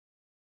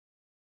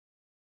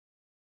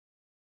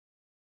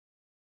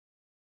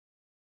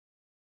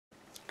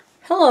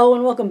Hello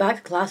and welcome back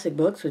to Classic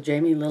Books with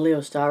Jamie, Lily,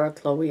 Ostara,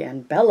 Chloe,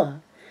 and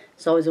Bella.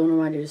 As always, I want to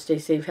remind you to stay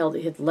safe,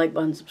 healthy, hit the like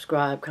button,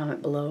 subscribe,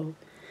 comment below,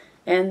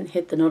 and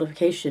hit the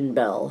notification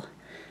bell.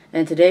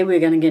 And today we're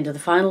going to get into the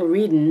final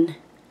reading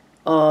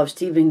of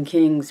Stephen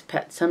King's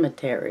Pet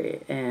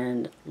Sematary,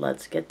 and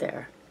let's get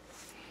there.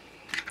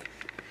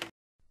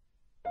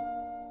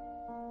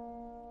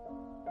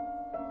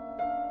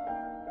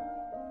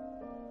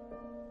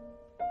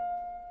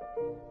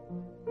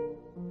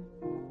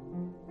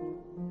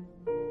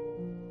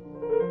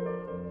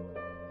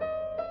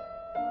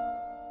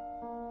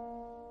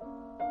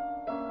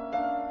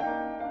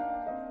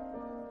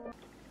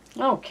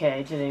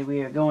 Okay, today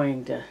we are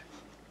going to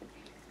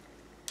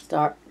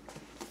start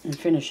and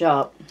finish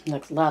up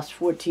the last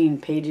 14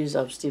 pages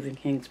of Stephen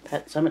King's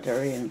Pet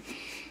Sematary, and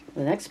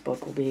the next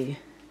book will be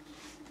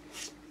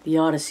The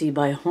Odyssey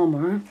by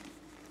Homer,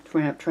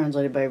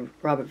 translated by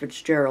Robert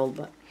Fitzgerald.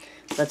 But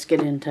let's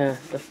get into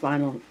the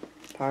final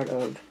part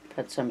of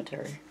Pet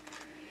Sematary.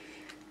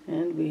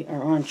 And we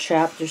are on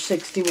chapter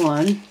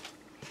 61.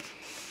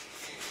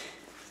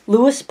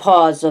 Lewis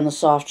paused on the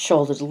soft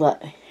shoulders in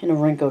a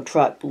Rinko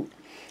truck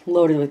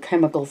loaded with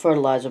chemical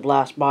fertilizer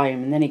blast by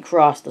him, and then he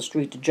crossed the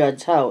street to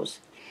Judd's house,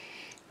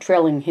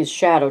 trailing his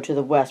shadow to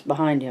the west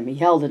behind him. He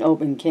held an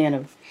open can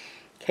of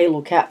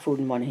Kalo cat food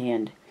in one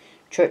hand.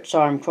 Church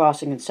saw him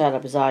crossing and sat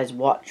up, his eyes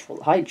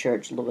watchful. "Hi,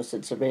 Church," Lewis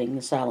said, surveying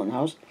the silent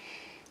house.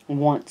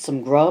 "Want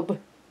some grub?"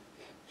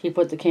 He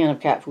put the can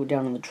of cat food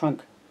down in the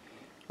trunk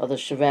of the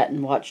Chevette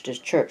and watched as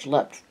Church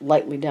leapt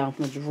lightly down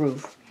from his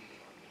roof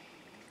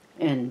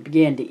and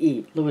began to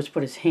eat. Lewis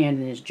put his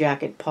hand in his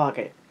jacket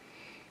pocket.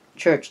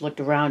 Church looked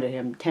around at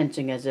him,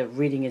 tensing as if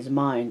reading his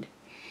mind.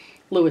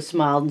 Lewis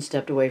smiled and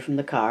stepped away from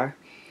the car.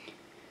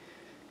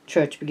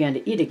 Church began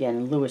to eat again,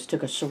 and Lewis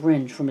took a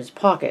syringe from his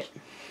pocket.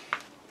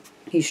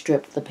 He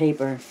stripped the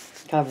paper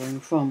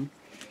covering from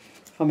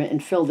it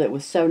and filled it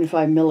with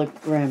 75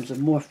 milligrams of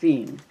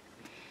morphine.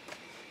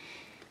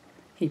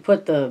 He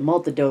put the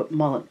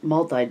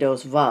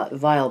multi-dose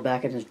vial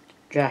back in his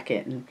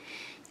jacket and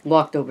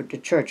walked over to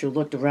Church, who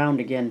looked around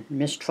again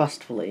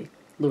mistrustfully.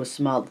 Lewis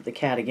smiled at the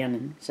cat again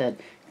and said,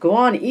 "Go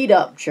on, eat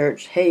up,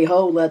 Church. Hey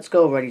ho, let's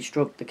go." Reddy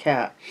stroked the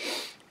cat,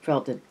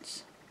 felt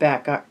its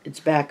back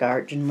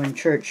arch, and when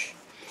Church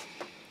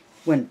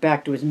went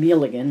back to his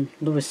meal again,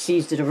 Lewis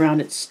seized it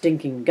around its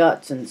stinking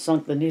guts and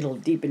sunk the needle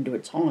deep into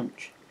its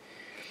haunch.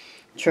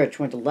 Church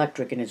went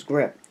electric in his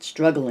grip,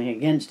 struggling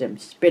against him,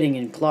 spitting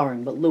and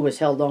clawing, but Lewis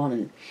held on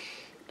and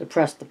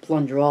depressed the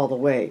plunger all the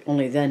way.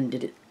 Only then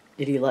did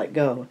he let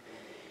go.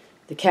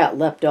 The cat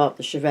leapt off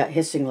the Chevette,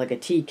 hissing like a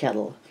tea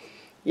kettle.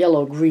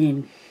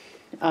 Yellow-green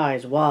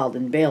eyes, wild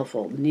and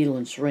baleful, the needle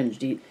and syringe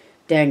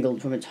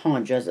dangled from its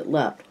haunch as it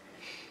leapt,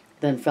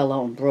 then fell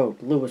out and broke.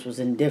 Lewis was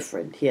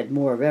indifferent. He had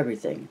more of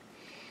everything.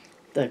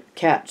 The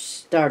cat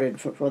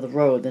started for the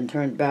road, then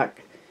turned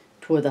back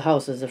toward the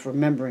house as if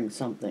remembering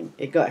something.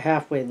 It got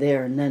halfway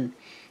there and then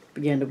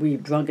began to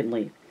weave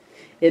drunkenly.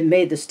 It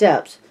made the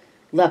steps,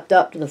 leapt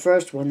up to the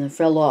first one, then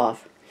fell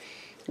off.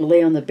 It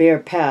lay on the bare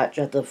patch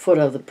at the foot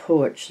of the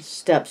porch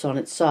steps on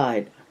its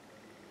side.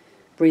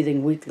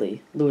 Breathing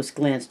weakly, Lewis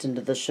glanced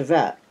into the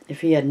Chevette.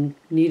 If he had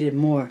needed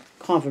more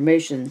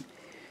confirmation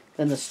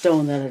than the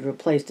stone that had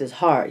replaced his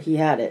heart, he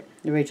had it.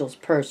 Rachel's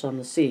purse on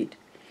the seat,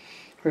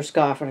 her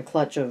scarf and a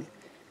clutch of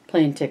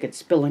plane tickets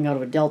spilling out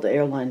of a Delta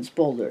Airlines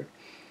folder.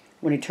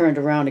 When he turned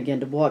around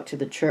again to walk to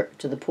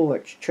the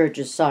porch,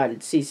 Church's side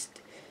had ceased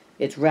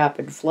its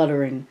rapid,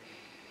 fluttery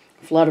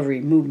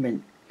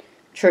movement.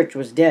 Church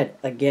was dead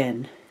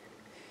again.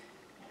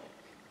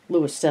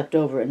 Lewis stepped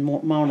over and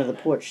mounted the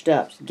porch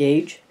steps.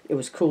 "Gage?" It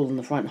was cool in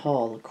the front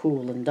hall,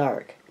 cool and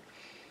dark.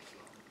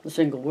 The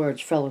single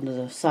words fell into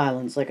the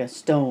silence like a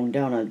stone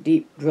down a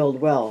deep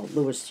drilled well.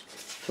 Lewis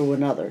threw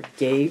another.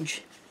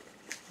 "Gage?"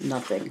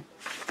 Nothing.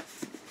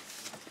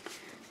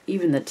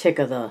 Even the tick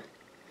of the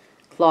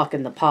clock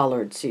in the parlor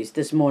had ceased.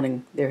 This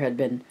morning there had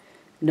been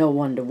no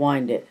one to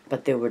wind it,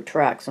 but there were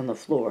tracks on the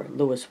floor.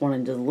 Lewis went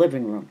into the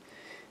living room.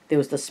 There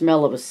was the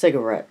smell of a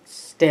cigarette,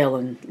 stale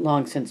and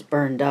long since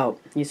burned out.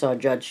 He saw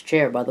Judd's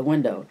chair by the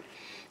window.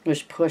 It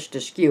was pushed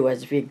askew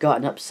as if he had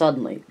gotten up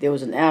suddenly. There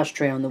was an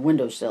ashtray on the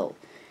windowsill,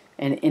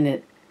 and in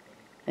it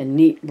a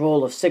neat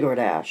roll of cigarette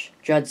ash.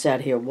 Judd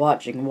sat here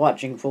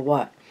watching for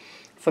what?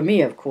 For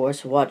me, of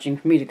course, watching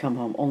for me to come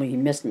home. Only he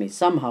missed me.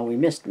 Somehow he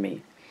missed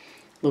me.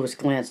 Lewis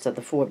glanced at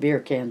the 4 beer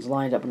cans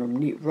lined up in a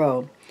neat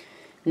row.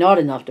 Not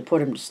enough to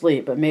put him to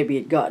sleep, but maybe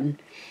he'd gotten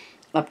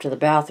up to the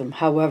bathroom.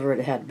 However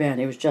it had been,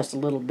 it was just a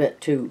little bit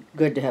too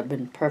good to have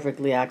been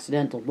perfectly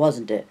accidental,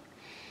 wasn't it?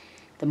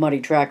 The muddy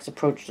tracks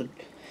approached the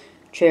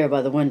chair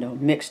by the window.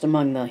 Mixed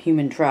among the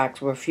human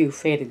tracks were a few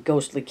faded,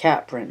 ghostly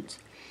cat prints,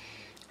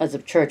 as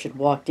if Church had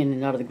walked in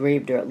and out of the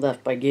grave dirt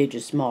left by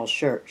Gage's small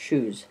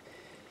shoes.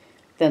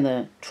 Then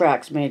the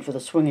tracks made for the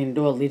swinging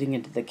door leading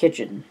into the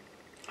kitchen.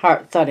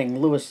 Heart thudding,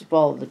 Lewis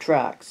followed the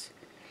tracks.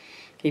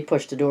 He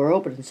pushed the door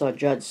open and saw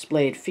Judd's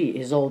splayed feet,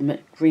 his old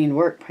green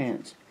work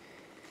pants,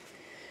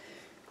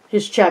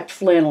 his checked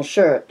flannel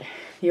shirt.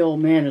 The old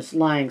man was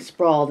lying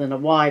sprawled in a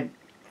wide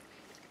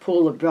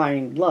pool of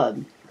drying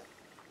blood.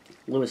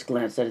 Lewis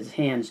glanced at his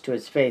hands to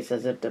his face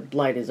as if to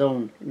blight his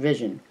own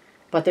vision.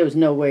 But there was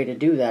no way to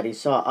do that. He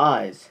saw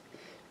eyes.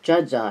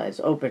 Judd's eyes,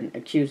 open,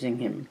 accusing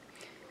him.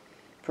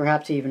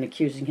 Perhaps even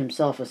accusing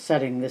himself of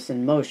setting this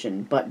in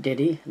motion. But did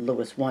he?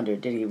 Lewis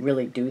wondered. Did he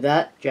really do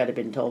that? Judd had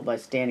been told by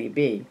Stony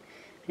B.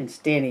 And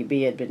Stony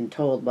B had been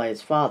told by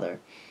his father.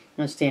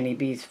 And Stony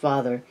B's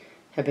father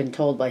had been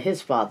told by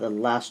his father, the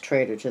last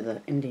trader to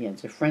the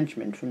Indians, a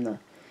Frenchman from the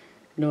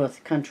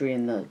North Country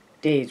in the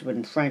days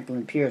when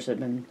Franklin Pierce had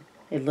been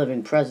a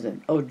living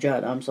president. "Oh,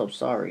 Judd, I'm so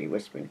sorry," he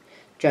whispered.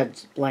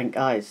 Judd's blank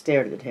eyes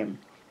stared at him.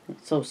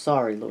 "So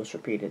sorry," Lewis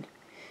repeated.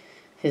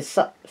 His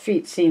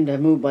feet seemed to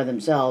move by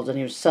themselves, and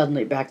he was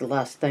suddenly back to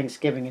last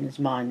Thanksgiving in his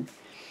mind.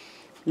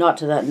 Not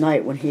to that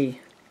night when he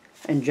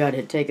and Judd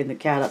had taken the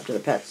cat up to the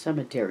pet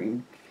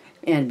cemetery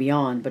and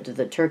beyond, but to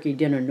the turkey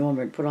dinner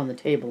Norma had put on the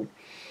table,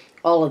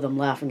 all of them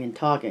laughing and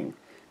talking,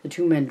 the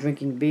two men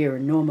drinking beer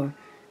and Norma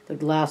the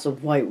glass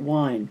of white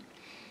wine.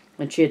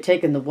 When she had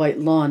taken the white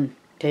lawn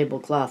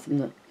tablecloth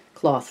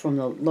from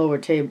the lower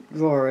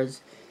drawer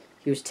as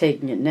he was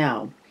taking it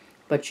now,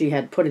 but she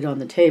had put it on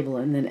the table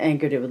and then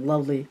anchored it with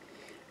lovely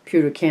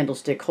pewter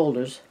candlestick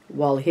holders,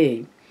 while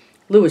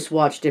Lewis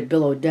watched it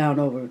billow down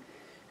over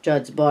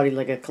Judd's body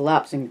like a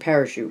collapsing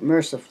parachute,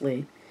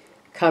 mercifully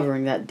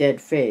covering that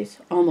dead face.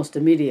 Almost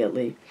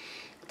immediately,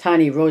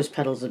 tiny rose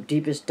petals of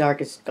deepest,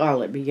 darkest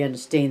scarlet began to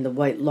stain the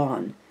white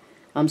lawn.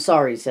 "I'm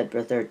sorry," he said for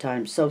a third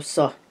time.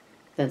 So.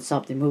 Then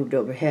something moved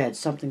overhead,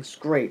 something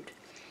scraped,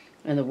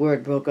 and the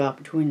word broke off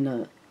between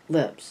the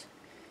lips.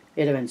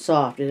 It had been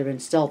soft, it had been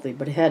stealthy,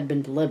 but it had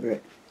been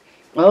deliberate.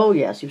 Oh,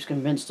 yes, he was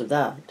convinced of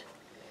that.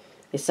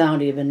 A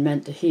sound he had been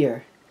meant to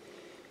hear.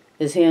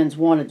 His hands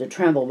wanted to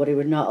tremble, but he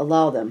would not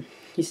allow them.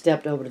 He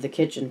stepped over to the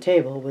kitchen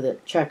table with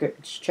its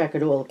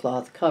checkered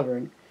oilcloth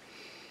covering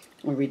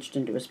and reached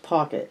into his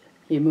pocket.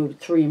 He moved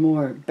 3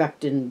 more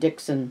Becton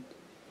Dixon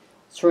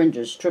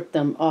syringes, stripped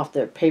them off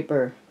their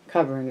paper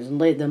coverings, and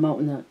laid them out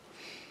in a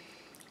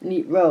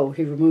neat row.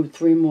 He removed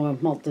 3 more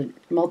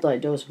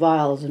multi-dose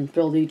vials and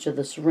filled each of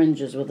the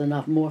syringes with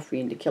enough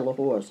morphine to kill a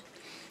horse,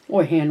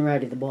 or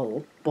hand-ready the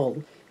bull,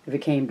 if it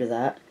came to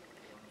that.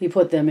 He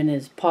put them in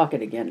his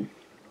pocket again.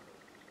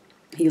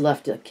 He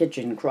left the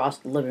kitchen,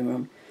 crossed the living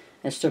room,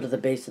 and stood at the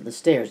base of the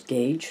stairs.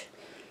 "Gage?"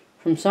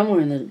 From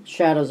somewhere in the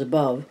shadows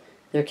above,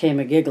 there came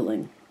a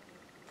giggling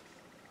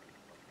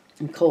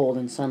and cold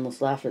and sunless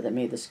laughter that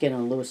made the skin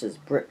on Lewis's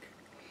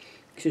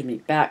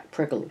back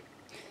prickle.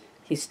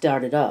 He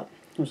started up.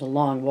 It was a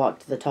long walk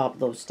to the top of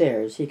those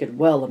stairs. He could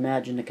well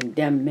imagine a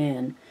condemned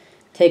man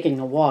taking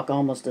a walk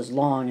almost as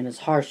long and as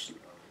harsh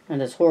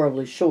and as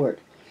horribly short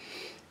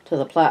to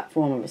the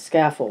platform of a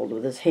scaffold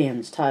with his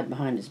hands tied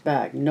behind his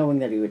back, knowing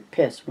that he would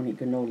piss when he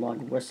could no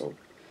longer whistle.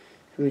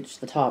 He reached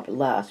the top at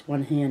last,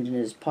 one hand in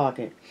his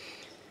pocket,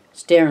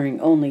 staring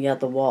only at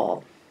the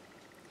wall.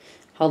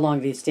 How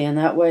long did he stand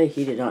that way?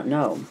 He did not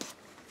know.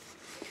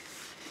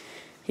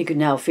 He could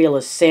now feel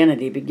his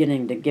sanity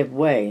beginning to give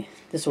way.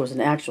 This was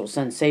an actual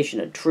sensation,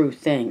 a true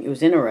thing. It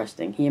was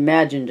interesting. He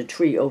imagined a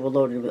tree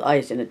overloaded with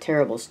ice in a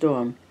terrible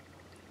storm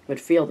would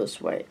feel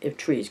this way, if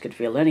trees could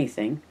feel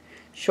anything.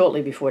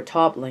 Shortly before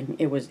toppling,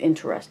 it was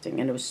interesting,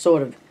 and it was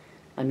sort of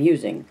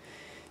amusing.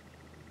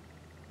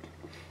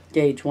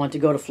 "Gage, want to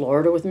go to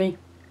Florida with me?"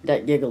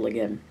 That giggle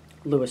again.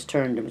 Lewis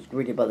turned and was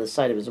greeted by the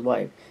sight of his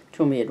wife,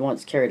 to whom he had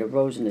once carried a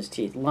rose in his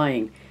teeth,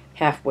 lying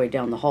halfway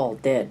down the hall,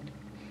 dead.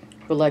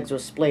 Her legs were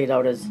splayed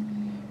out as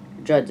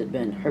Judd's had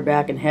been. Her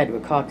back and head were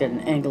cocked at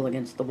an angle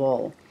against the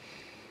wall.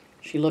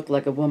 She looked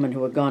like a woman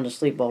who had gone to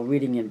sleep while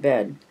reading in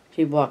bed.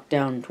 He walked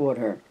down toward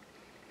her.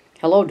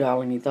 "Hello,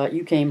 darling," he thought.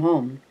 "You came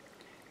home."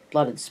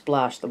 Blood had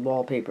splashed the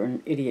wallpaper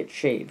in idiot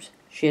shapes.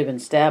 She had been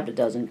stabbed a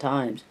dozen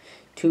times.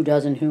 2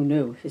 dozen, who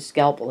knew? His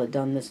scalpel had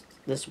done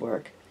this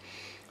work.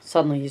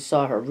 Suddenly he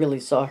really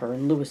saw her,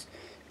 and Lewis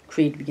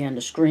Creed began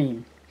to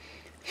scream.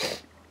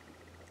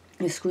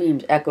 His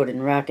screams echoed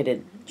and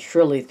racketed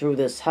shrilly through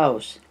this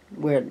house,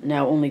 where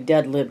now only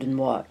dead lived and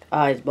walked,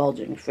 eyes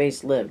bulging,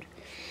 face livid,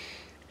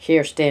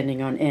 hair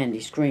standing on end.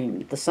 He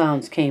screamed. The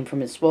sounds came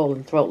from his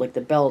swollen throat like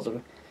the bells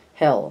of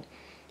hell.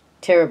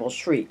 Terrible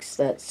shrieks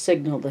that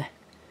signaled the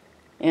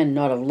end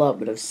not of love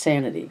but of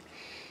sanity.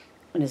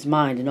 And his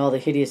mind and all the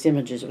hideous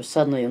images was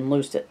suddenly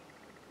unloosed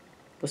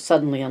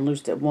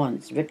at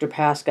once. Victor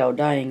Pascoe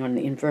dying on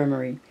the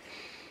infirmary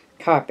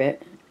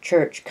carpet,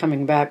 Church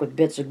coming back with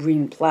bits of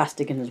green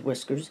plastic in his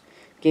whiskers,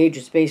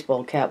 Gage's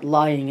baseball cap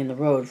lying in the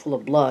road full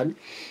of blood,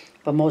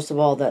 but most of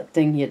all that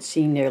thing he had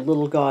seen near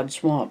Little God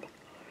Swamp.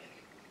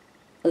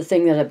 The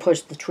thing that had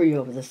pushed the tree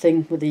over, the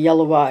thing with the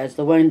yellow eyes,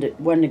 the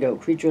Wendigo,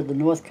 creature of the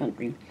North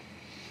Country,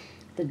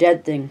 the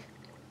dead thing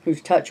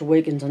whose touch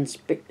awakens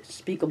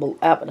unspeakable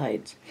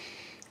appetites.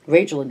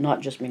 Rachel had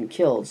not just been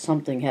killed.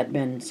 Something had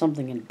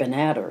been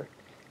at her.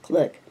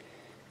 Click.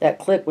 That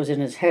click was in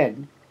his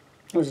head.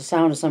 It was the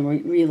sound of some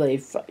relay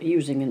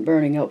fusing and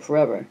burning out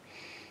forever.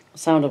 The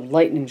sound of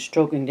lightning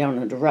stroking down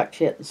in a direct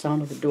hit. The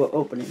sound of the door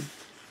opening.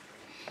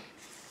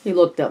 He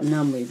looked up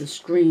numbly, the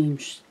scream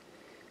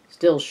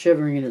still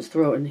shivering in his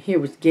throat, and here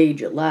was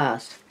Gage at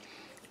last.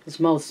 his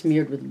mouth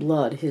smeared with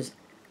blood, his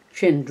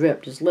chin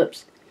dripped, his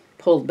lips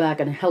pulled back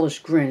in a hellish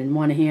grin. In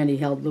one hand he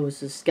held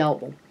Lewis's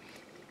scalpel.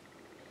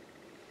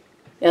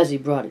 As he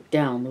brought it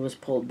down, Lewis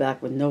pulled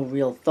back with no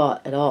real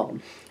thought at all.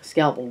 The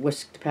scalpel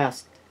whickered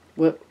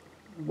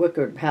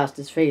past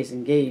his face,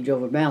 and Gage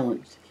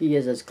overbalanced. He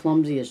is as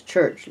clumsy as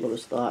Church,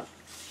 Lewis thought.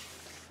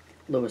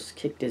 Lewis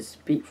kicked his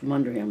feet from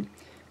under him.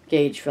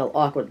 Gage fell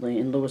awkwardly,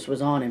 and Lewis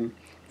was on him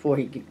before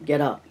he could get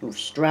up,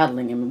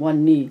 straddling him,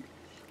 one knee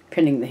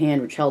pinning the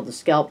hand which held the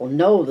scalpel.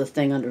 No, the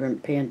thing under him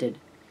panted.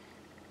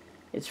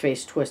 Its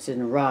face twisted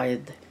and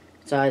writhed.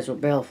 Its eyes were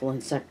baleful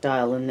and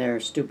sectile in their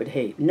stupid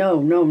hate. No,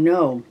 no,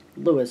 no.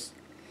 Lewis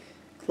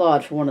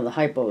clawed for one of the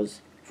hypos.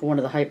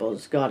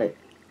 Got it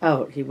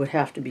out. He would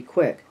have to be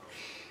quick.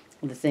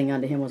 The thing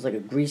under him was like a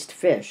greased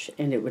fish,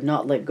 and it would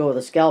not let go of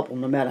the scalpel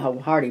no matter how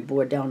hard he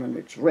bore down on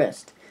its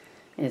wrist.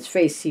 And its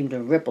face seemed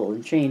to ripple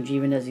and change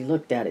even as he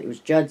looked at it. It was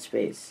Judd's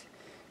face.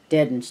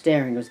 Dead and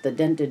staring. It was the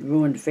dented,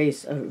 ruined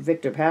face of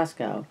Victor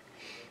Pascal.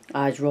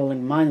 Eyes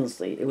rolling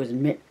mindlessly. It was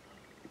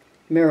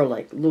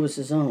mirror-like,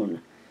 Lewis's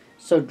own.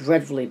 So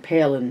dreadfully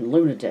pale and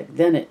lunatic.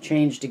 Then it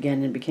changed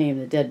again and became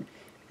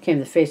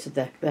the face of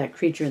that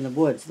creature in the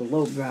woods, the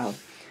low brow.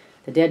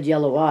 The dead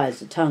yellow eyes,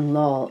 the tongue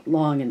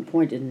long and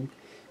pointed and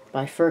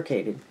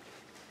bifurcated,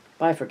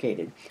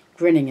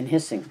 grinning and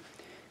hissing.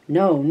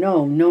 No,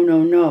 no, no,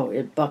 no, no.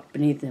 It bucked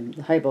beneath him.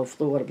 The hypo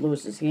flew out of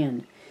Lewis's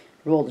hand,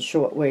 rolled a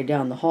short way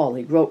down the hall.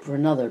 He groped for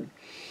another,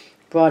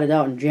 brought it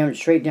out and jammed it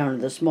straight down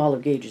into the small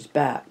of Gage's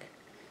back.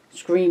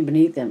 Screamed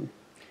beneath him,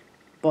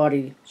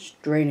 body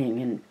straining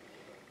and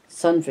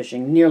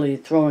sunfishing, nearly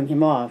throwing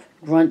him off.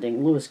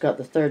 Grunting, Lewis got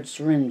the third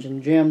syringe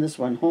and jammed this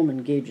one home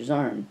in Gage's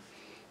arm,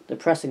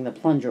 depressing the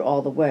plunger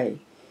all the way.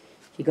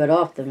 He got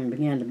off them and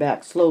began to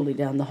back slowly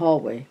down the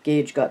hallway.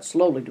 Gage got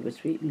slowly to his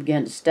feet and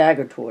began to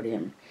stagger toward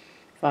him.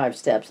 5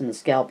 steps and the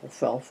scalpel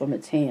fell from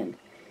its hand.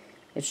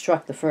 It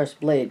struck the first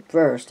blade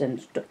first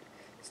and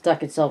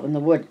stuck itself in the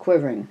wood,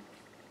 quivering.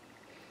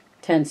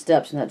 10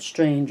 steps and that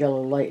strange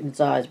yellow light in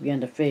its eyes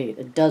began to fade.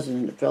 12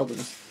 and it fell to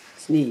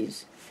his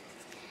knees.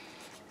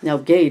 Now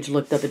Gage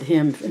looked up at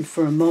him, and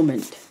for a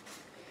moment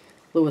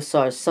Lewis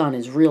saw his son,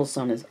 his real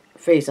son, his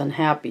face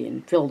unhappy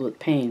and filled with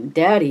pain.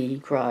 "Daddy!" he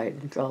cried,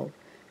 and fell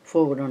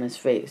forward on his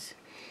face.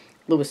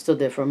 Lewis stood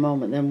there for a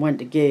moment, then went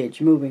to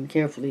Gage, moving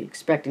carefully,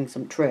 expecting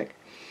some trick.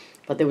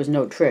 But there was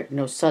no trick,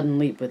 no sudden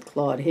leap with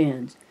clawed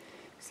hands.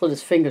 He slid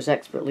his fingers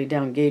expertly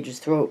down Gage's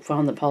throat,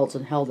 found the pulse,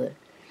 and held it.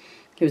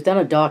 He was then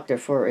a doctor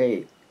for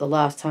the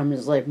last time in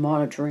his life,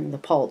 monitoring the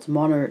pulse,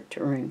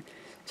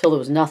 till there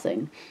was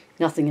nothing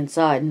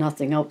inside,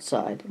 nothing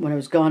outside. When it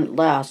was gone at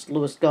last,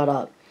 Lewis got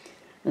up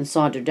and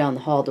sauntered down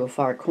the hall to a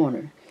far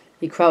corner.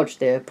 He crouched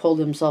there, pulled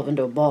himself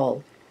into a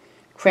ball,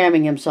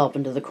 cramming himself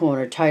into the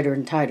corner tighter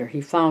and tighter.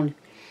 He found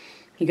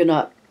he could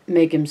not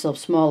make himself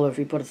smaller if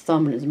he put a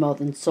thumb in his mouth,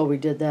 and so he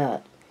did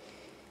that.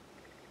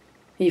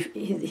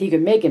 He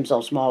could make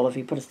himself smaller if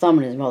he put a thumb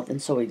in his mouth,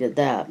 and so he did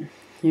that.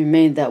 He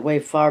remained that way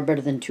far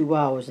better than 2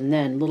 hours, and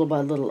then, little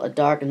by little, a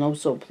dark and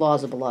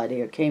oh-so-plausible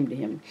idea came to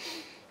him.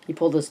 He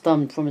pulled his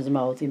thumb from his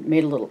mouth. He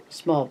made a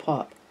small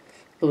pop.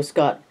 Lewis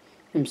got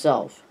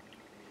himself.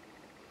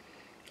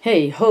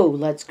 "Hey, ho,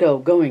 let's go."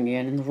 Going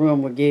again. In the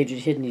room where Gage had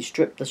hidden, he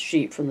stripped the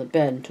sheet from the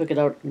bed and took it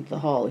out into the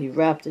hall. He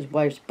wrapped his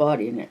wife's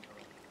body in it,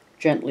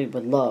 gently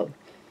with love.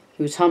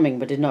 He was humming,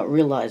 but did not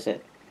realize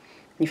it.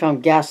 He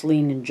found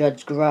gasoline in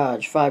Judd's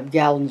garage, 5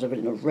 gallons of it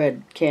in a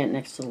red can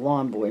next to the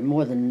lawn boy,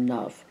 more than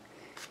enough.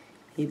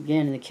 He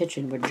began in the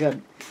kitchen where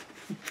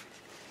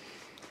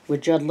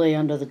Judd lay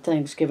under the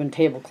Thanksgiving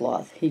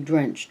tablecloth. He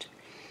drenched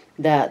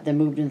that, then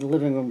moved into the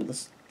living room with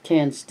the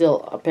can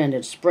still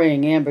appended,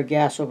 spraying amber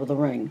gas over the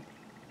ring,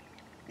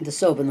 the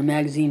soap in the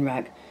magazine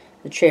rack,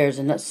 the chairs,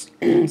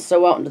 and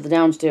so out into the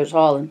downstairs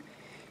hall and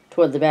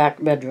toward the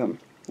back bedroom.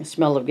 The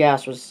smell of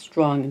gas was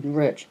strong and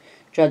rich.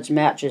 Judd's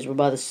matches were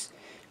by the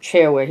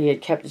chair where he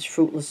had kept his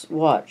fruitless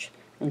watch,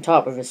 on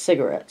top of his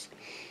cigarettes.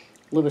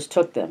 Lewis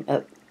took them.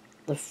 At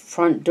the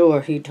front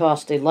door, he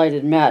tossed a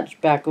lighted match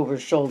back over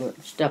his shoulder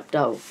and stepped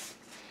out.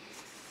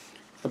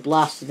 The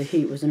blast of the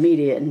heat was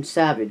immediate and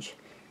savage,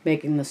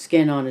 making the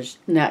skin on his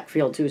neck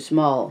feel too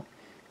small.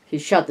 He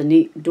shut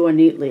the door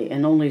neatly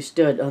and only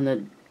stood on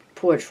the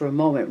porch for a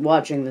moment,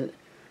 watching the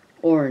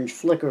orange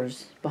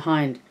flickers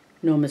behind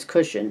Norma's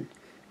cushion.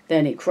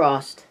 Then he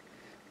crossed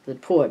the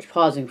porch,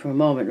 pausing for a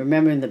moment,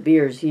 remembering the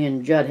beers he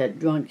and Judd had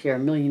drunk here a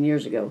million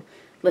years ago,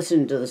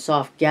 listening to the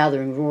soft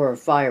gathering roar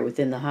of fire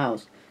within the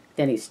house.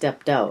 Then he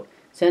stepped out.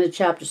 It's end of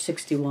chapter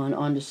 61,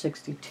 on to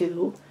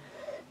 62.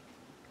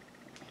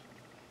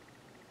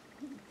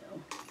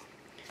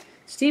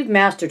 Steve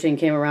Masterton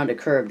came around the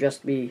curb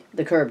just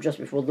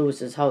before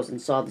Lewis's house and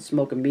saw the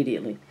smoke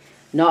immediately.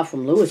 Not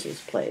from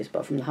Lewis's place,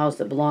 but from the house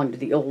that belonged to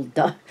the old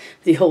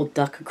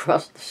duck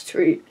across the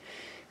street.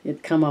 He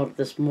had come out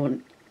this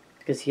morning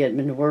because he had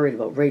been worried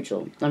about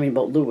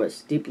about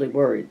Lewis, deeply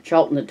worried.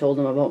 Charlton had told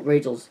him about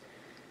Rachel's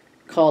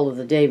call of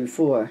the day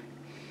before,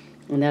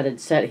 and that had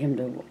set him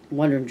to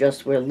wondering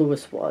just where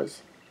Lewis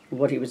was and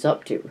what he was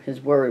up to.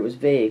 His worry was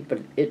vague, but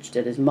it itched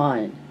at his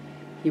mind.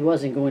 he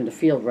wasn't going to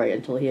feel right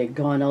until he had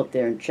gone out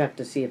there and checked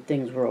to see if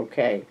things were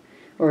okay,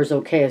 or as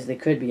okay as they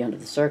could be under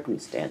the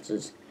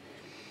circumstances.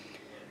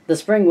 The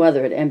spring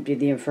weather had emptied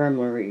the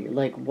infirmary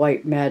like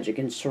white magic,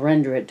 and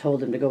surrender had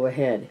told him to go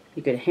ahead.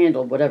 He could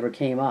handle whatever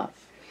came up.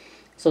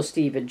 So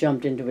Steve had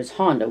jumped into his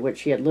Honda,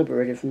 which he had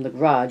liberated from the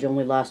garage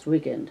only last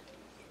weekend,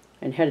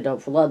 and headed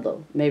out for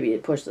Ludlow. Maybe he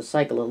had pushed the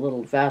cycle a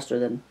little faster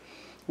than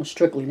was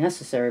strictly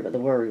necessary, but the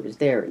worry was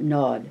there. It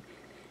gnawed,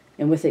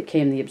 and with it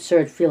came the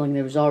absurd feeling that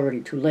it was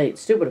already too late.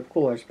 Stupid, of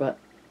course, but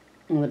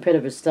in the pit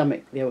of his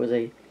stomach there was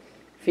a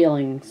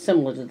feeling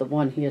similar to the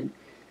one he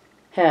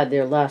had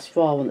there last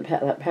fall when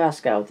that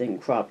Pascal thing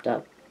cropped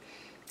up.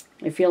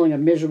 A feeling of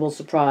miserable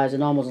surprise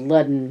and almost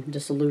leaden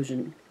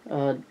disillusion.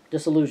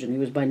 He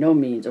was by no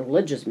means a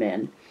religious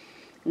man.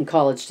 In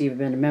college, Steve had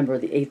been a member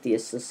of the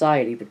Atheist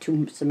Society for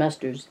 2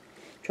 semesters,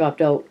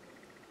 dropped out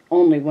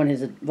only when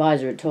his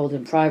advisor had told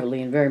him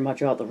privately and very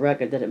much off the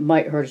record that it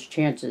might hurt his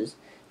chances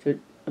to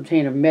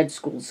obtain a med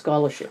school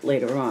scholarship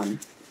later on.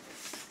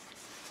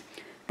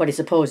 But he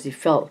supposed he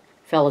fell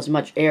as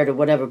much heir to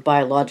whatever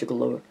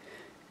biological or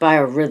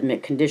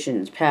biorhythmic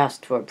conditions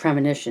passed for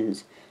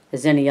premonitions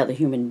as any other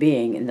human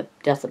being, and the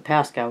death of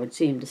Pascal would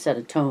seem to set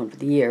a tone for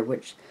the year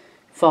which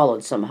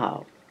followed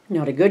somehow.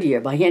 Not a good year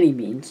by any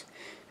means.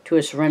 Two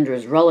of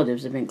Surrender's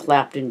relatives had been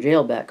clapped in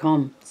jail back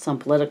home, some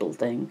political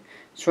thing.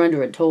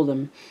 Surrender had told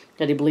him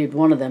that he believed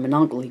one of them, an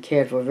uncle he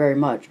cared for very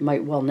much,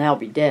 might well now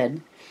be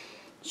dead.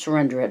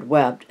 Surrender had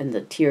wept, and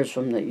the tears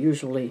from the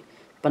usually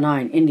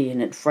benign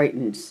Indian had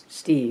frightened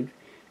Steve,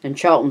 and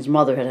Charlton's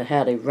mother had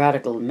had a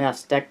radical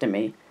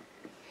mastectomy.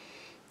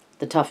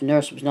 The tough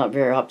nurse was not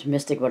very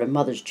optimistic about her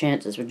mother's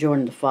chances for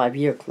joining the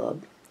 5-year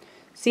club.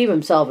 Steve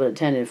himself had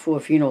attended 4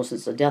 funerals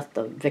since the death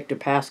of Victor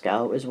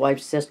Pascal, his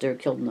wife's sister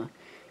killed in a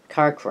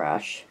car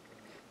crash,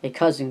 a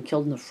cousin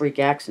killed in a freak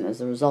accident as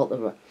the result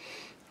of a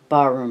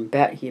barroom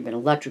bet he had been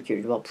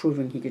electrocuted while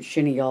proving he could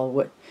shinny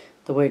all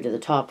the way to the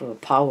top of a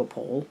power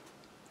pole,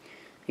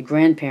 a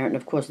grandparent, and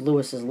of course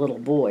Lewis's little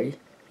boy.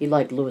 He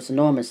liked Lewis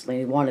enormously,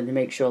 and he wanted to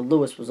make sure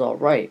Lewis was all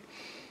right.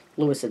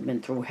 Lewis had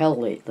been through hell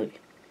lately.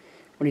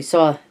 When he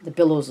saw the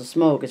billows of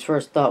smoke, his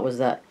first thought was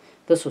that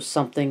this was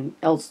something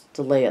else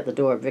to lay at the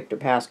door of Victor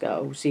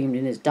Pascal, who seemed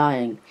in his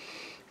dying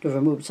to have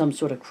removed some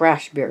sort of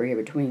crash barrier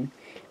between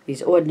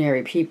these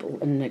ordinary people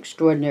and an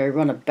extraordinary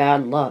run of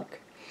bad luck.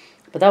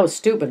 But that was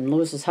stupid, and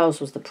Lewis's house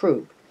was the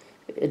proof.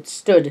 It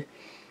stood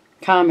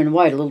calm and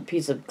white, a little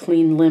piece of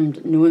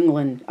clean-limbed New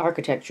England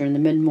architecture in the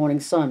mid-morning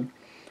sun.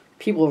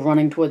 People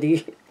running toward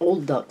the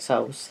old duck's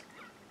house.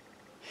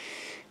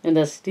 And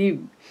as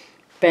Steve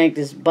banked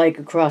his bike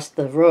across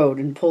the road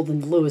and pulled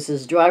into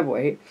Lewis's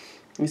driveway,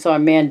 he saw a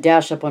man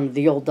dash up onto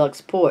the old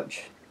duck's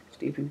porch.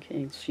 Stephen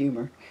King's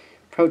humor.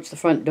 Approach the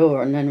front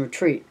door and then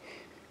retreat.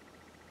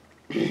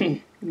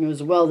 It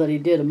was well that he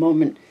did. A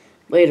moment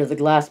later, the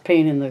glass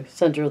pane in the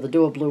center of the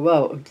door blew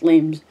out, and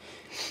flames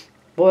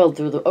boiled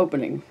through the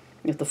opening.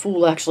 If the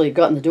fool actually had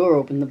gotten the door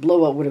open, the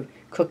blowout would have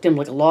cooked him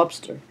like a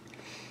lobster.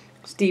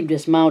 Steve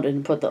dismounted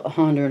and put the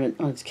Honda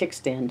on its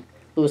kickstand.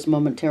 Lewis,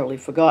 momentarily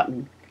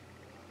forgotten,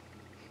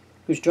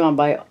 he was drawn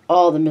by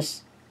all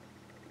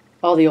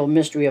the old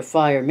mystery of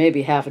fire.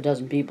 Maybe half a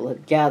dozen people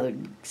had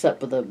gathered, except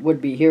for the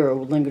would-be hero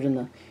who lingered on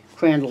the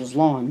Crandall's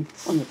lawn.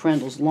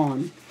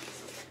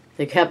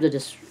 They kept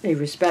a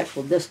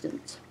respectful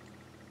distance.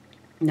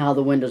 Now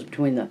the windows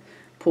between the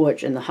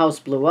porch and the house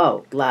blew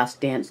out. Glass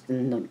danced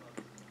in the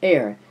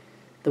air.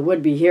 The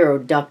would-be hero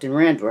ducked and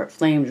ran for it.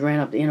 Flames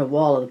ran up the inner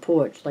wall of the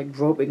porch like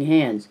groping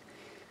hands,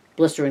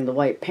 blistering the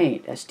white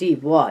paint. As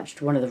Steve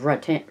watched, one of the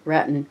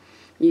rattan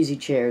easy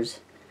chairs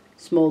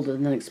smoldered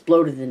and then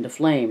exploded into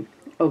flame.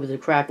 Over the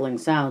crackling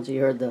sounds, he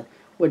heard the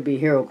would-be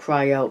hero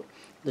cry out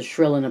with a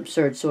shrill and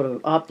absurd sort of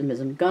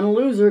optimism, "Gonna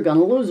lose her,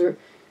 gonna lose her.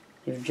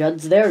 If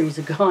Judd's there, he's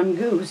a gone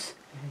goose."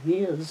 He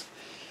is.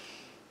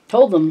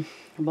 Told them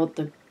about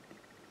the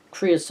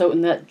creosote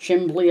in that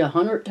chimbley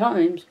 100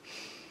 times.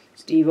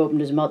 Steve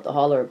opened his mouth to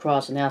holler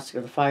across and ask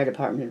if the fire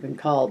department had been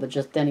called, but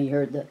just then he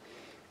heard the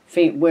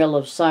faint wail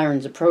of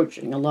sirens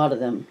approaching, a lot of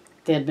them.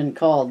 They had been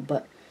called,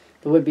 but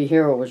the would-be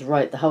hero was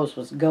right. The house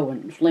was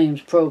going.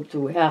 Flames probed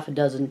through half a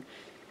dozen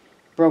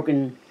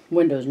broken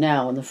windows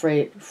now, and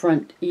the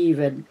front eave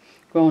had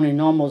grown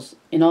in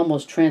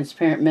almost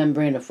transparent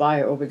membrane of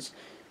fire over its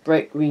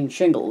bright green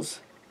shingles.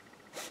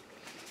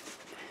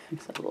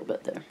 Fix that a little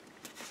bit there.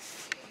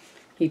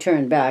 He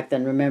turned back,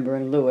 then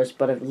remembering Lewis,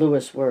 but if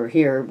Lewis were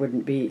here,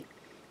 wouldn't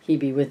he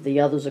be with the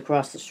others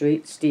across the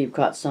street? Steve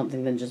caught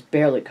something, then just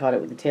barely caught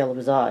it with the tail of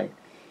his eye.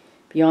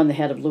 Beyond the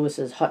head of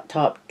Lewis's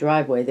hut-topped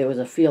driveway, there was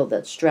a field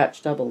that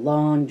stretched up a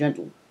long,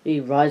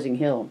 gently rising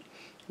hill.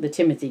 The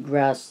timothy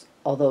grass,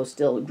 although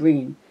still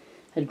green,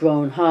 had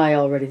grown high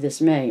already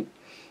this May,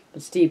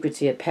 but Steve could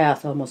see a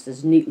path almost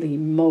as neatly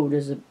mowed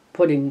as a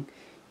pudding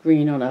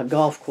green on a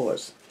golf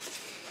course.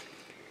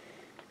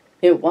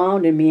 It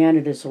wound and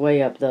meandered its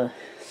way up the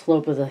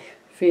slope of the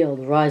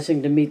field,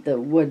 rising to meet the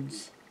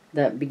woods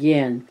that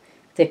began,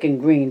 thick and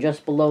green,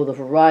 just below the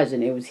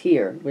horizon. It was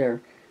here,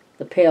 where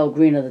the pale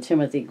green of the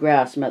timothy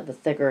grass met the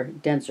thicker,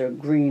 denser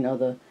green of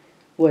the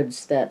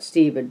woods that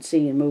Steve had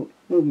seen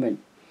movement.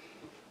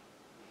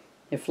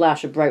 A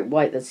flash of bright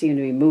white that seemed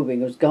to be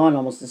moving. It was gone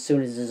almost as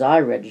soon as his eye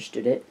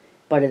registered it,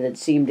 but it had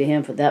seemed to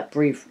him for that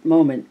brief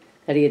moment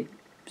that he had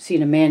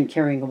seen a man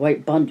carrying a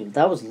white bundle.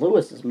 That was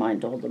Lewis, his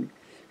mind told him.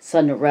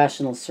 Sudden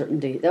irrational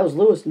certainty. That was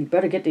Lewis, and you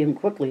better get to him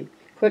quick,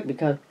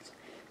 because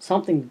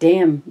something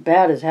damn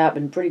bad has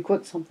happened pretty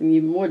quick. Something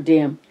even more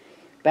damn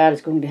bad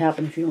is going to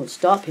happen if you don't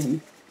stop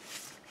him.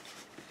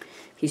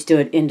 He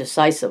stood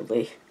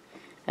indecisively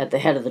at the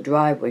head of the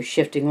driveway,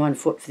 shifting one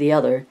foot for the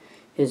other,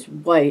 his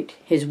weight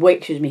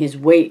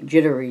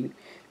jittery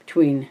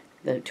between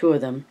the two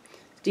of them.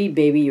 Steve,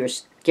 baby, you're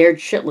scared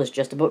shitless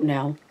just about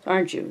now,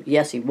 aren't you?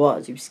 Yes, he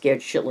was. He was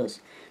scared shitless.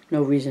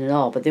 No reason at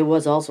all, but there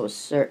was also a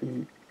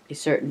certain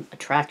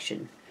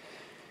attraction.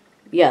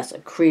 Yes,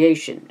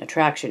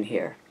 attraction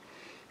here.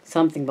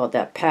 Something about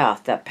that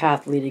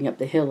path leading up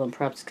the hill and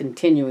perhaps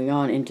continuing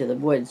on into the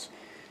woods.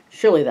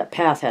 Surely that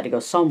path had to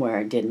go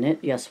somewhere, didn't it?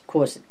 Yes, of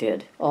course it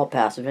did. All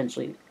paths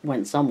eventually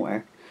went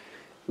somewhere.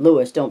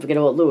 Lewis, don't forget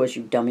about Lewis,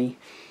 you dummy.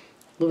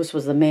 Lewis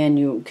was the man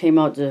you came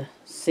out to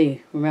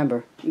see,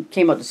 remember? You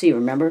came out to see,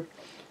 remember?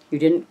 You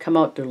didn't come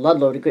out to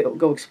Ludlow to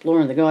go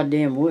exploring the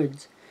goddamn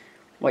woods.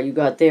 What you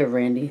got there,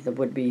 Randy? The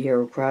would-be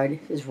hero cried,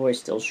 his voice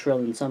still shrill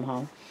and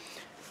somehow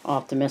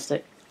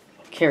optimistic.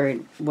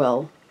 Carried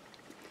well.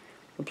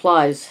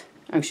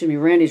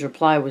 Randy's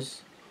reply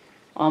was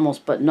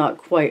almost but not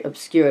quite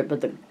obscured,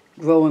 but the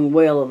growing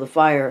wail of the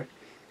fire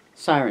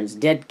sirens.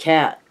 Dead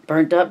cat.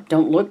 Burnt up?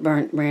 Don't look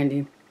burnt,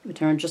 Randy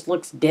returned. Just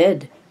looks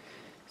dead.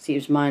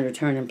 Steve's mind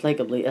returned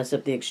implacably, as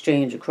if the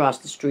exchange across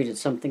the street had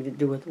something to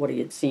do with what he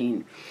had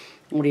seen,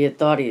 what he had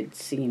thought he had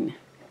seen.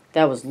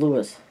 That was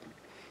Lewis.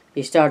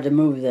 He started to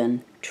move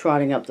then,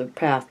 trotting up the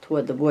path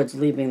toward the woods,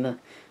 leaving the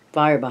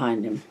fire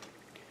behind him.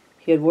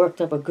 He had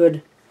worked up a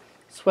good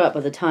sweat by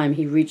the time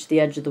he reached the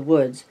edge of the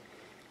woods,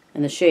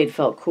 and the shade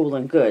felt cool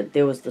and good.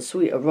 There was the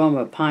sweet aroma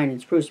of pine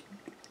and spruce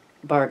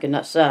bark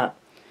and sap.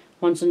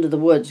 Once into the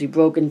woods, he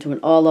broke into an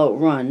all-out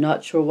run,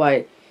 not sure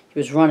why he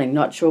was running,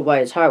 not sure why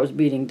his heart was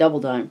beating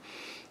double time.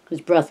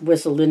 His breath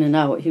whistled in and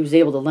out. He was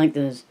able to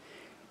lengthen his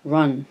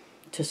run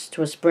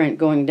to a sprint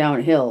going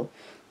downhill.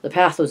 The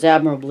path was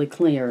admirably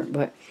clear,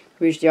 but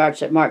he reached the arch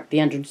that marked the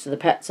entrance to the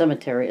pet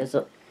cemetery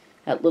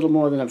at little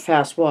more than a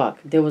fast walk.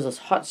 There was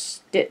a hot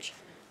stitch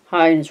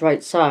high in his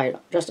right side,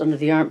 just under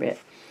the armpit.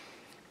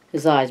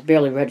 His eyes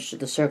barely registered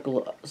the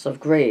circles of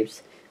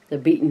graves, the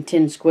beaten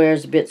tin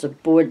squares, the bits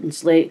of board and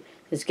slate.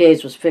 His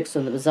gaze was fixed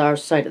on the bizarre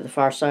sight at the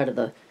far side of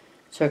the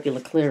circular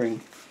clearing.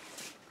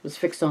 It was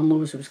fixed on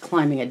Lewis, who was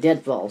climbing a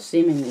deadfall,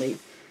 seemingly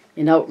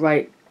in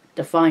outright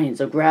defiance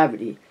of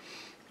gravity.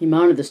 He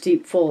mounted the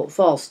steep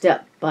fall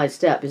step by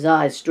step, his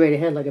eyes straight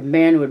ahead like a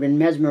man who had been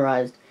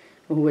mesmerized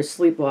or who was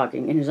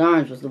sleepwalking. In his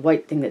arms was the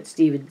white thing that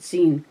Steve had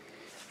seen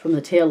from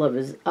the tail of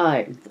his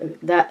eye.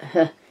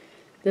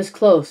 This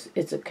close,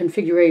 its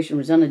configuration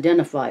was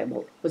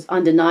undeniable. It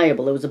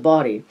was a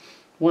body.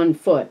 1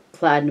 foot,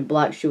 clad in a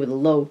black shoe with a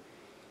low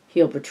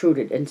heel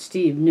protruded, and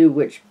Steve knew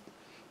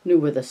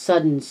with a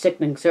sudden,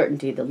 sickening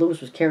certainty that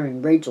Lewis was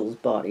carrying Rachel's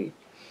body.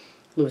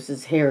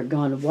 Lewis's hair had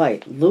gone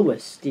white.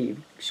 Lewis,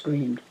 Steve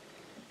screamed.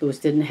 Lewis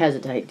didn't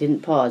hesitate,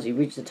 didn't pause. He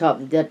reached the top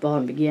of the dead ball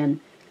and began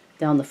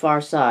down the far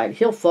side.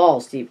 He'll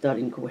fall, Steve thought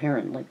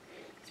incoherently.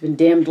 He's been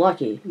damned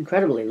lucky,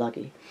 incredibly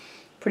lucky.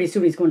 Pretty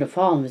soon he's going to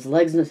fall, and his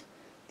legs are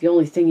the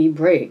only thing he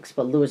breaks.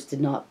 But Lewis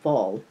did not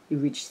fall. He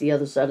reached the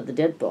other side of the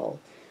dead ball,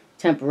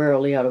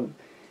 temporarily out of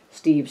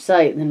Steve's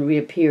sight, and then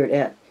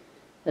reappeared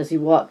as he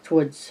walked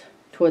toward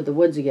the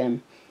woods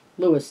again.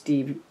 Lewis,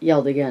 Steve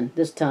yelled again.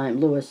 This time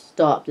Lewis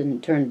stopped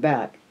and turned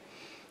back.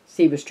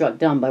 Steve was struck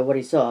dumb by what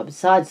he saw.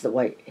 Besides the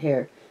white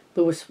hair,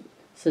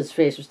 Lewis's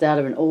face was that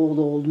of an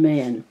old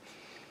man.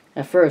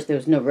 At first there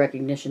was no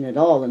recognition at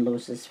all in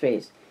Lewis's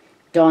face.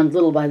 It dawned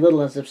little by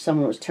little, as if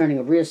someone was turning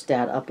a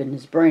rheostat up in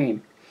his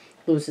brain.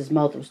 Lewis's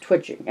mouth was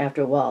twitching.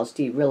 After a while,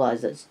 Steve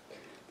realized that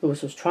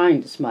Lewis was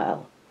trying to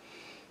smile.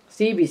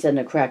 Steve, he said in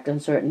a cracked,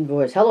 uncertain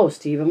voice. Hello,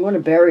 Steve. I'm going to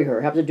bury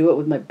her. Have to do it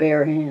with my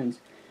bare hands.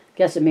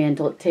 Guess it may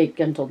take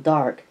until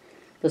dark.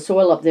 The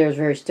soil up there is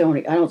very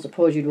stony. I don't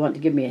suppose you'd want to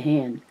give me a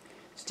hand.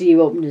 Steve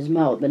opened his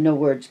mouth, but no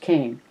words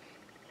came.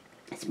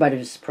 In spite of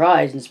his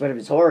surprise, in spite of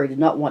his horror, he did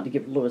not want to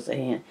give Lewis a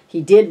hand. He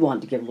did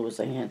want to give Lewis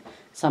a hand.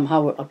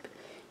 Somehow up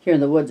here in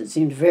the woods it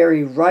seemed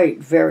very right,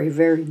 very,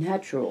 very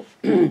natural.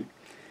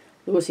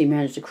 Lewis, he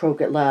managed to croak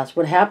at last.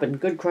 What happened?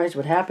 Good Christ,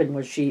 what happened?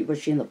 Was she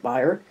in the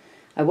fire?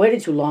 I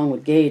waited too long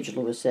with Gage,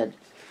 Lewis said.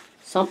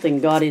 Something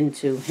got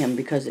into him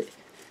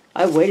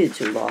I waited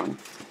too long.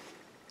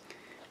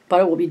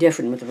 But it will be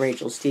different with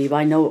Rachel, Steve.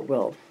 I know it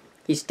will.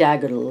 He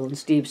staggered a little, and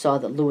Steve saw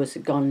that Lewis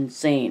had gone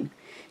insane.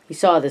 He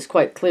saw this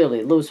quite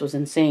clearly. Lewis was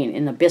insane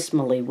and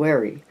abysmally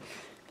wary.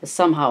 But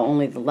somehow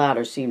only the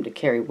latter seemed to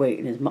carry weight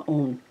in his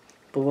own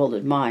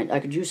bewildered mind. I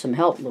could use some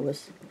help,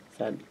 Lewis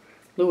said.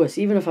 Lewis,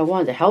 even if I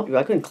wanted to help you,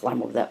 I couldn't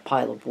climb over that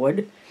pile of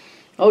wood.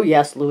 Oh,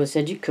 yes, Lewis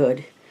said, you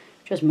could.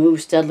 Just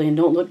move steadily and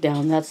don't look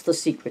down. That's the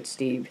secret,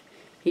 Steve.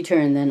 He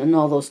turned then, and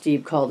although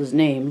Steve called his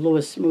name,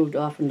 Lewis moved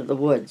off into the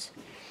woods.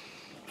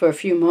 For a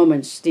few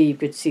moments, Steve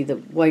could see the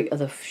white of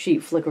the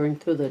sheet flickering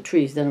through the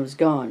trees, then it was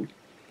gone.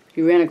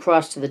 He ran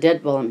across to the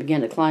deadbolt and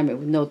began to climb it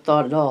with no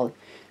thought at all,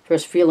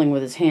 first feeling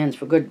with his hands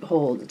for good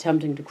hold,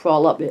 attempting to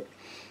crawl up it,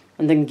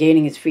 and then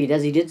gaining his feet.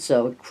 As he did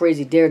so, a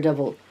crazy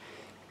daredevil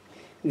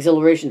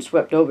exhilaration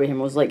swept over him.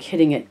 It was like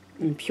hitting it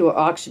in pure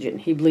oxygen.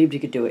 He believed he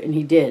could do it, and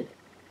he did.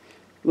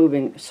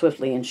 Moving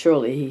swiftly and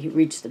surely, he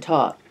reached the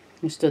top.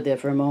 He stood there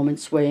for a moment,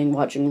 swaying,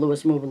 watching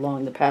Lewis move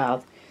along the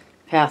path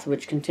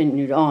which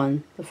continued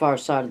on the far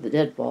side of the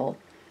deadbolt.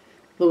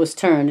 Lewis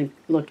turned and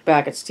looked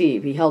back at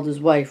Steve. He held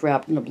his wife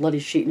wrapped in a bloody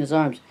sheet in his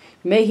arms.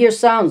 "You may hear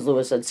sounds,"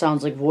 Lewis said,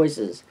 "sounds like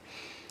voices.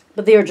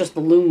 But they are just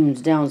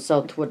balloons down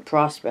south toward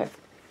Prospect.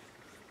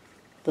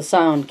 The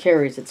sound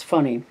carries, it's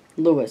funny.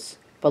 Lewis."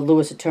 But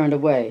Lewis had turned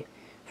away.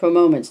 For a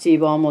moment,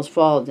 Steve almost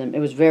followed him. It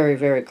was very,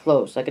 very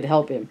close. I could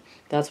help him.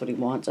 That's what he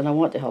wants, and I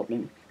want to help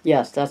him.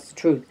 Yes, that's the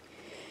truth.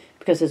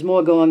 Because there's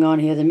more going on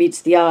here than meets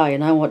the eye,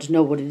 and I want to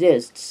know what it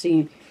is.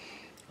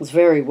 It's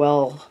very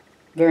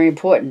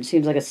important.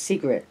 Seems like a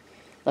secret,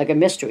 like a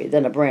mystery.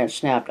 Then a branch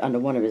snapped under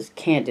one of his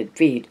canted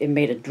feet. It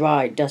made a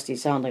dry, dusty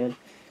sound like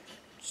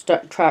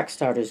a track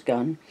starter's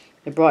gun.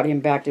 It brought him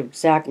back to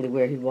exactly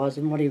where he was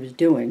and what he was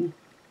doing.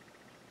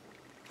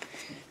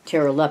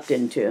 Terror leapt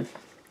into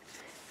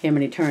him,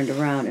 and he turned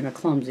around in a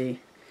clumsy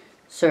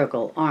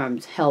circle,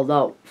 arms held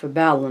out for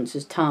balance,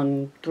 his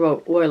tongue,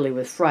 throat oily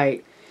with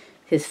fright,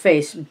 his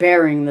face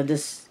bearing the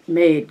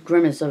dismayed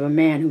grimace of a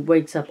man who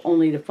wakes up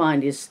only to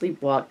find he has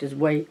sleepwalked his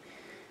way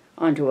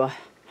onto a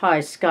high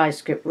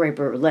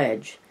skyscraper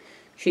ledge.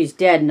 She's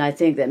dead, and I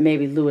think that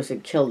maybe Lewis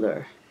had killed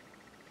her.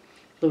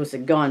 Lewis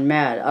had gone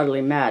mad,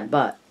 utterly mad,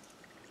 but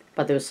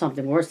there was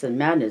something worse than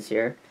madness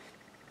here.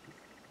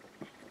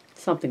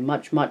 Something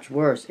much, much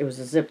worse. It was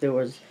as if there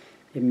was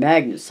a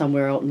magnet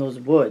somewhere out in those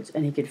woods,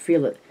 and he could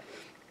feel it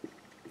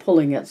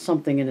pulling at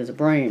something in his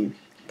brain,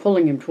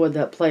 pulling him toward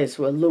that place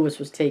where Lewis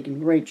was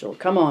taking Rachel.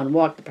 "Come on,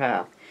 walk the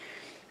path.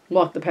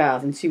 Walk the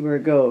path and see where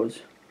it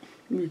goes.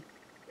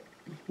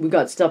 We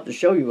got stuff to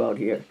show you out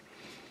here,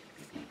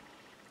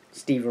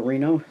 Steve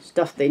Areno.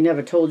 Stuff they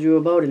never told you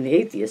about in the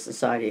Atheist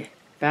Society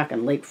back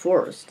in Lake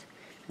Forest."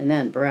 And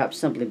then, perhaps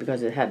simply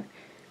because it had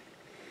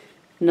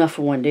enough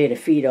for one day to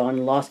feed on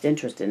and lost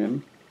interest in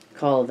him,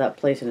 called that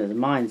place in his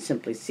mind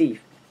simply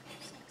Steve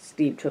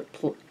took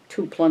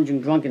two plunging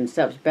drunken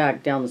steps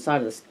back down the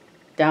side of the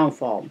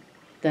downfall.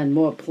 Then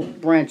more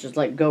branches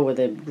let go with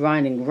a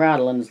grinding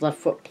rattle, and his left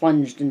foot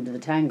plunged into the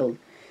tangled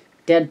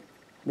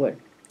deadwood.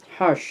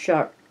 Harsh,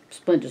 sharp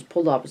splinters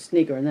pulled off his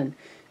sneaker and then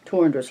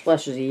tore into his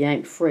flesh as he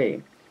yanked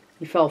free.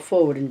 He fell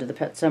forward into the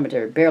pet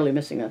cemetery, barely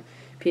missing a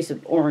piece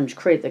of orange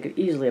crate that could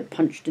easily have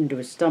punched into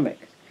his stomach.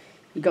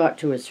 He got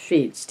to his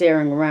feet,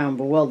 staring around,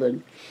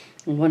 bewildered,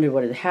 and wondered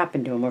what had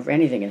happened to him, or if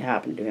anything had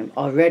happened to him.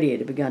 Already it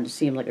had begun to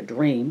seem like a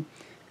dream.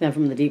 Then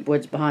from the deep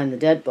woods behind the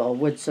deadbolt,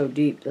 woods so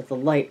deep that the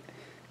light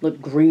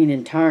looked green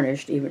and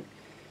tarnished, even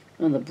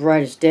on the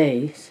brightest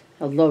days,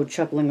 a low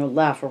chuckling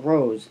laugh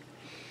arose.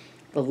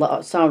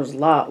 The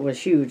sound was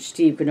huge.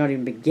 Steve could not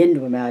even begin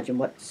to imagine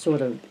what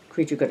sort of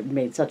creature could have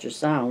made such a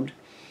sound.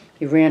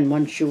 He ran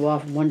one shoe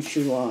off and one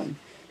shoe on,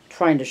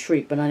 trying to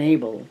shriek, but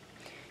unable.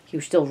 He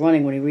was still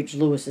running when he reached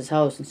Lewis's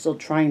house, and still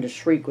trying to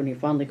shriek when he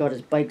finally got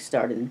his bike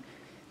started and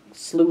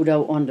slewed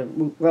out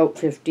onto Route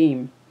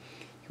 15.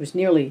 He was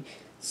nearly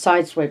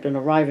sideswiped an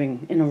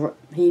arriving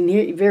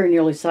very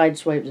nearly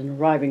sideswiped an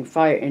arriving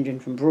fire engine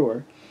from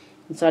Brewer.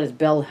 Inside his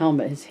bell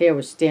helmet, his hair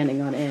was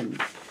standing on end.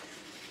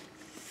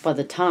 By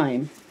the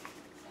time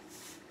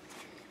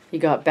he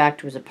got back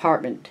to his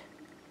apartment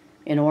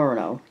in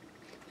Orono,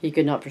 he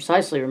could not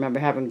precisely remember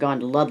having gone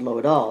to Ludlow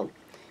at all.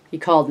 He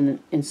called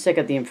in sick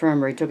at the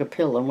infirmary, took a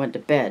pill, and went to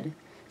bed.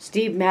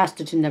 Steve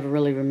Masterton never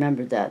really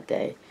remembered that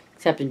day,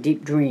 except in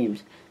deep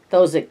dreams,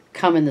 those that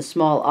come in the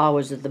small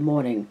hours of the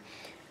morning.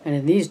 And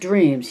in these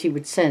dreams he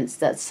would sense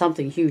that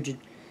something huge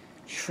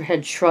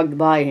had shrugged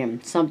by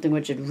him, something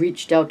which had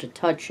reached out to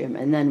touch him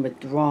and then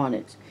withdrawn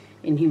its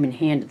inhuman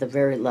hand at the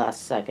very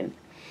last second.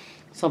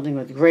 Something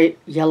with great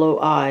yellow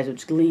eyes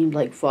which gleamed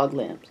like fog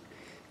lamps.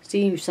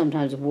 Steve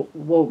sometimes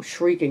woke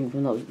shrieking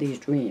from these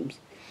dreams.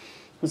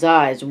 His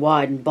eyes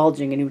wide and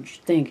bulging, and he would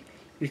think,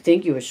 "You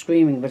think you are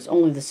screaming, but it's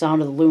only the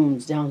sound of the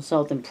loons down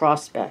south in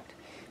Prospect.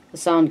 The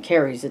sound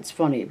carries, it's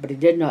funny," but he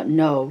did not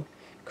know,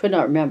 could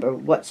not remember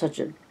what such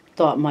a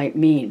thought might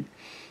mean.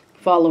 The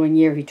following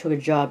year he took a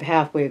job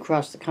halfway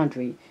across the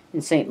country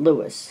in St.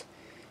 Louis.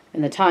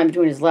 In the time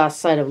between his last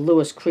sight of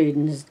Lewis Creed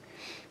and his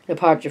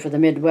departure for the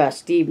Midwest,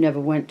 Steve never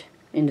went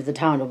into the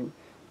town of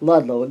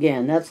Ludlow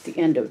again. That's the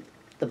end of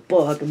the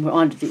book, and we're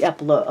on to the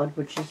epilogue,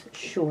 which is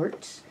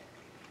short.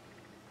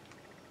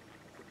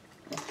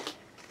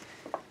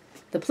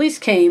 The police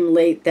came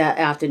late that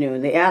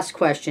afternoon. They asked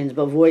questions,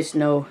 but voiced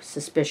no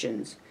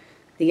suspicions.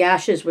 The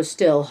ashes were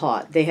still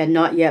hot. They had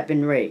not yet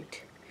been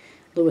raked.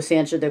 Lewis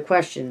answered their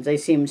questions. They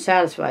seemed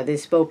satisfied. They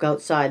spoke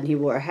outside, and he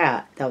wore a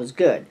hat. That was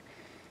good.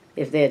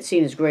 If they had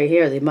seen his gray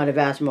hair, they might have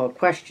asked more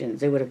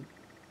questions. They would have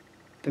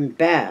been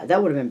bad.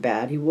 That would have been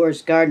bad. He wore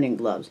his gardening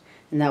gloves,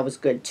 and that was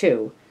good,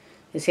 too.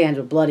 His hands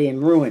were bloody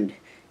and ruined.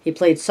 He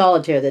played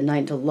solitaire that night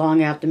until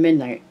long after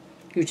midnight.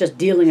 He was just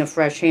dealing a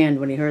fresh hand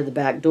when he heard the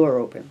back door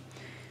open.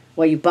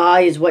 What you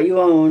buy is what you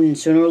own, and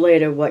sooner or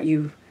later what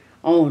you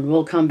own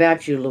will come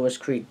back to you, Lewis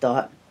Creed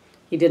thought.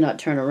 He did not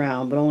turn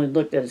around, but only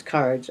looked at his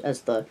cards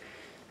as the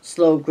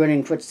slow,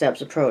 grinning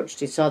footsteps approached.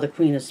 He saw the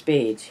Queen of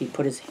Spades. He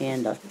put his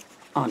hand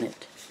on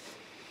it.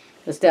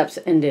 The steps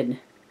ended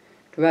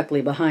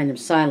directly behind him.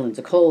 Silence.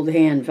 A cold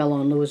hand fell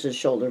on Lewis's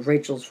shoulder.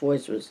 Rachel's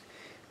voice was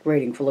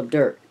grating, full of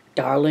dirt.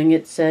 "Darling,"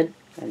 it said,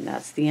 and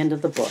that's the end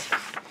of the book.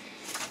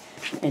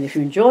 And if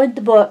you enjoyed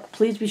the book,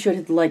 please be sure to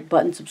hit the like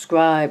button,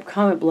 subscribe,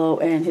 comment below,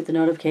 and hit the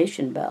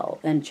notification bell.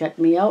 And check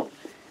me out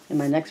in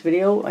my next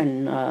video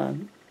in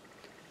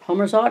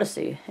Homer's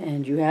Odyssey.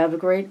 And you have a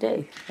great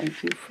day.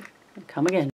 Thank you. Come again.